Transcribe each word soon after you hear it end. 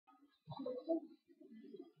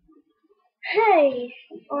Hey,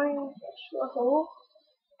 I'm Russell,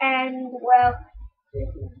 and well, this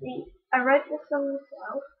is I wrote this song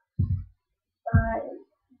myself, but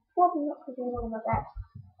probably not because one of my best.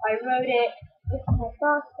 I wrote it, this is my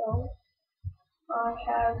first song. I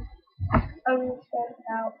have only spent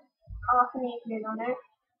about half an evening on it.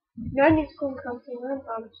 No musical accompaniment,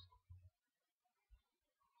 I'm just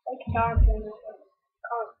like a dance and I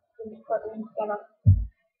can't really put them together.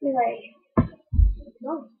 Anyway,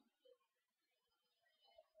 no.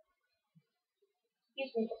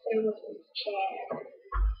 Excuse me for sitting with this chair.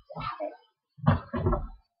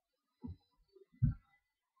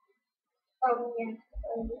 Yeah,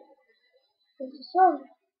 there's a song.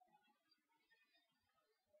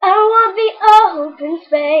 I want the open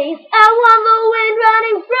space, I want the wind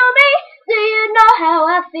running through me. Do you know how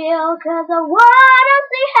I feel? 'Cause I wanna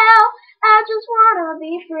see how. I just wanna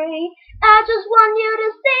be free. I just want you to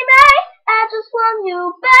see me. I just want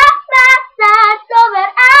you by my side so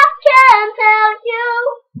that I can tell you.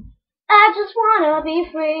 I just wanna be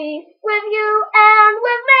free with you and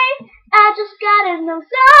with me. I just gotta know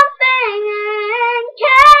something.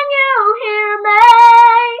 Can you hear me?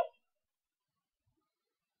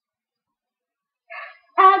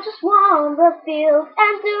 I just wanna feel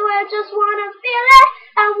and do I just wanna feel it.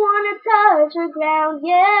 I wanna touch the ground,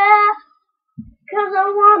 yeah. 'Cause I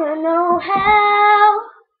wanna know how.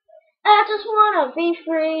 I just wanna be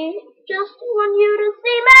free. Just want you to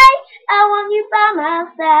see me. I want you by my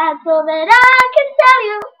side so that I can tell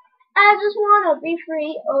you. I just wanna be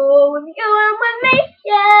free. Oh, with you and with me,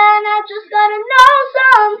 yeah. And I just gotta know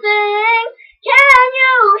something. Can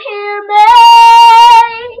you hear me?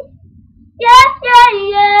 Yeah, yeah,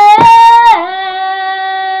 yeah.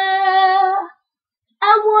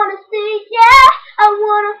 I wanna see, yeah. I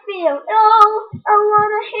wanna feel, oh. I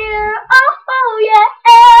wanna hear, oh, oh,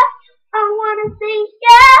 yeah. I wanna see,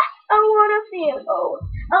 yeah. I wanna feel, oh.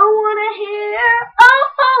 I wanna hear, oh,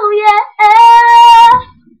 oh, yeah.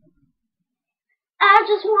 I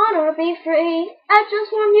just wanna be free. I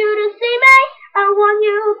just want you to see me. I want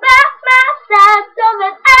you by my side so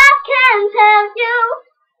that I can tell you.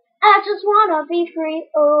 I just wanna be free,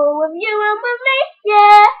 oh, with you and with me,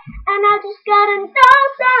 yeah. And I just gotta know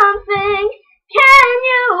something. Can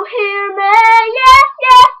you hear me? Yeah,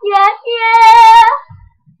 yeah, yeah, yeah.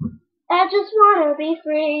 I just wanna be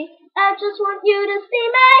free. I just want you to see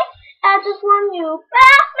me. I just want you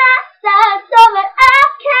by my side so that I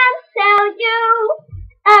can tell you.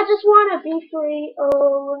 I just wanna be free,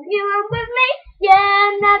 oh, with you and with me,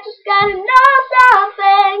 yeah. And I just gotta know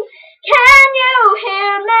something. Can you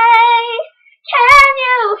hear me? Can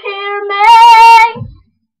you hear me?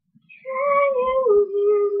 Can you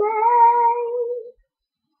hear me?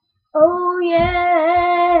 Oh yeah.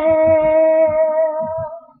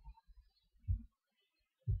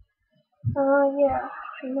 Oh yeah.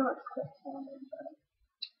 I know it's quick sounding, but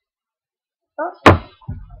that's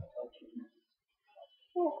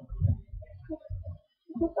cool.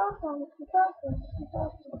 It's awesome. It's awesome. It's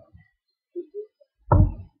awesome.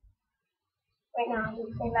 Right now, I'm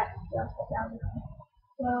just saying that just down.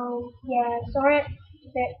 Well, yeah, sorry it's a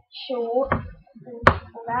bit short and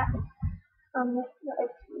all that.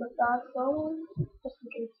 It's the first song, just in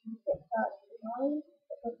case you get that annoying.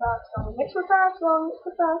 It's the first song. It's the first song. It's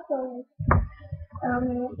the first song.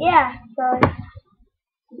 Yeah, so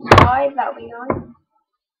subscribe, that would be nice.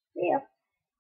 See ya.